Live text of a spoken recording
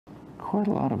quite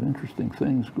a lot of interesting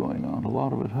things going on. A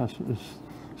lot of it is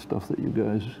stuff that you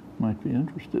guys might be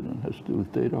interested in. It has to do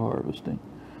with data harvesting.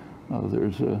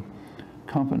 There's a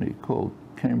company called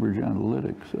Cambridge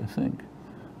Analytica, I think,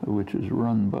 which is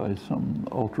run by some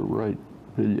ultra-right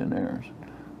billionaires.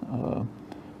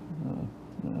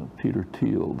 Peter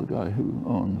Thiel, the guy who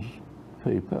owns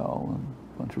PayPal and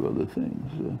a bunch of other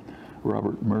things.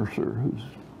 Robert Mercer, who's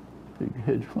a big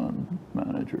hedge fund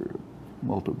manager,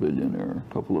 multi-billionaire,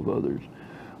 a couple of others.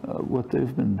 What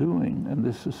they've been doing, and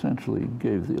this essentially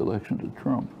gave the election to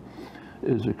Trump,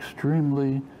 is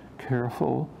extremely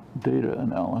careful data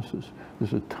analysis.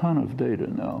 There's a ton of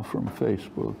data now from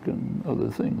Facebook and other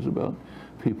things about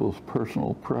people's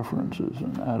personal preferences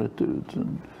and attitudes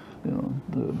and, you know,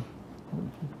 the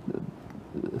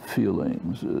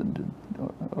feelings, and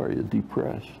are you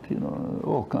depressed, you know,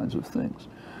 all kinds of things.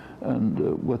 And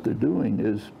what they're doing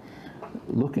is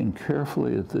looking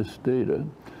carefully at this data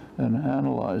and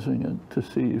analyzing it to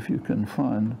see if you can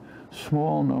find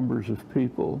small numbers of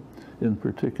people in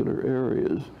particular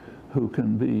areas who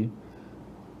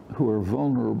are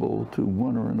vulnerable to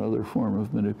one or another form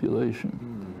of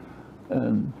manipulation.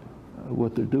 And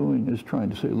what they're doing is trying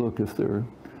to say, look, if they're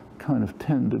kind of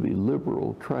tend to be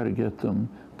liberal, try to get them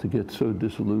to get so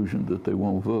disillusioned that they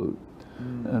won't vote.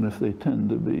 And if they tend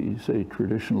to be, say,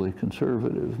 traditionally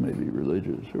conservative, maybe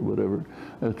religious or whatever,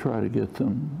 try to get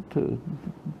them to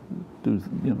do,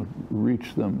 you know,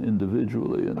 reach them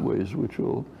individually in ways which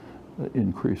will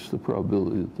increase the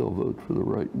probability that they'll vote for the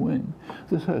right wing.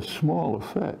 This has small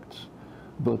effects,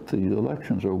 but the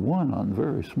elections are won on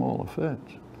very small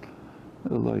effects.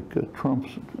 Like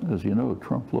Trump's, as you know,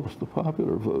 Trump lost the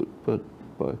popular vote, but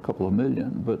by a couple of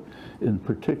million. But in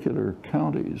particular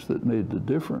counties that made the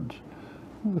difference,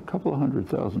 a couple of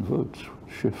 100,000 votes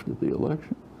shifted the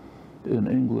election. In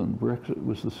England, Brexit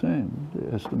was the same.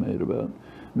 They estimate about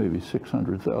maybe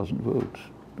 600,000 votes.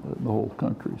 The whole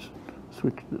country's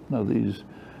switched it. Now these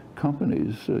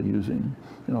companies using,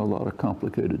 you know, a lot of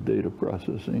complicated data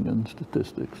processing and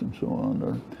statistics and so on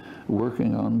are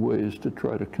working on ways to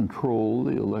try to control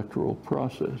the electoral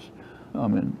process. I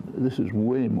mean, this is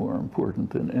way more important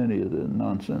than any of the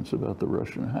nonsense about the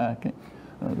Russian hacking.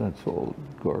 That's all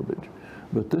garbage.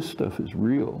 But this stuff is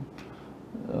real,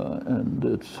 and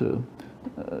it's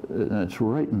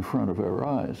right in front of our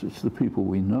eyes. It's the people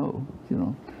we know, you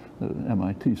know,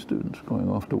 MIT students going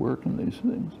off to work in these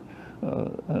things.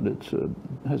 And it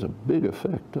has a big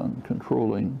effect on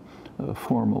controlling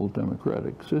formal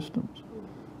democratic systems.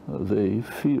 They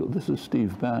feel, this is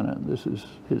Steve Bannon, this is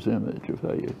his image of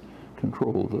how you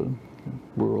control the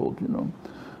world, you know.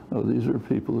 These are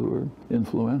people who are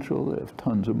influential, they have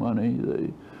tons of money,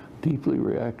 they deeply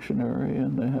reactionary,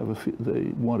 and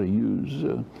they want to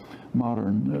use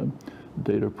modern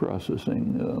data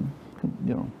processing,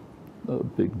 you know,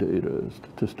 big data,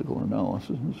 statistical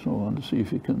analysis, and so on, to see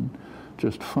if you can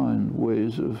just find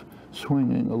ways of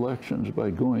swinging elections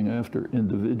by going after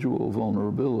individual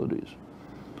vulnerabilities,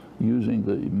 using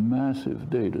the massive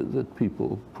data that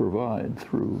people provide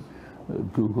through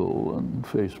Google and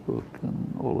Facebook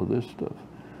and all of this stuff.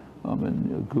 I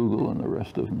mean, Google and the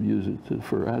rest of them use it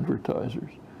for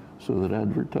advertisers, so that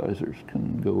advertisers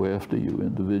can go after you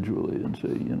individually and say,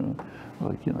 you know,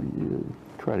 like, you know, you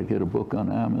try to get a book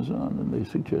on Amazon and they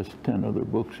suggest 10 other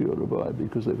books you ought to buy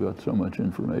because they've got so much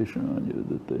information on you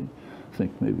that they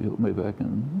think maybe I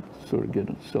can sort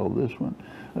of sell this one.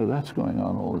 That's going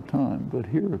on all the time, but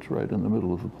here it's right in the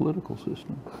middle of the political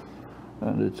system.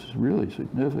 And it's really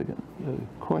significant,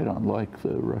 quite unlike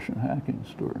the Russian hacking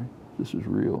story. This is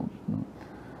real, you know?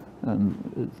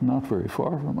 And it's not very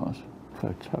far from us. In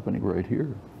fact, it's happening right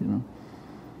here, you know.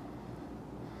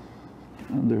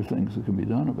 And there are things that can be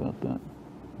done about that,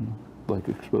 you know, like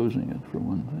exposing it, for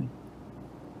one thing.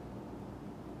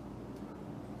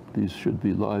 These should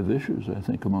be live issues, I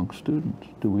think, among students.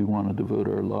 Do we want to devote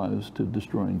our lives to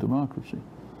destroying democracy?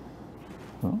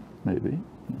 Well, maybe. You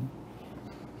know.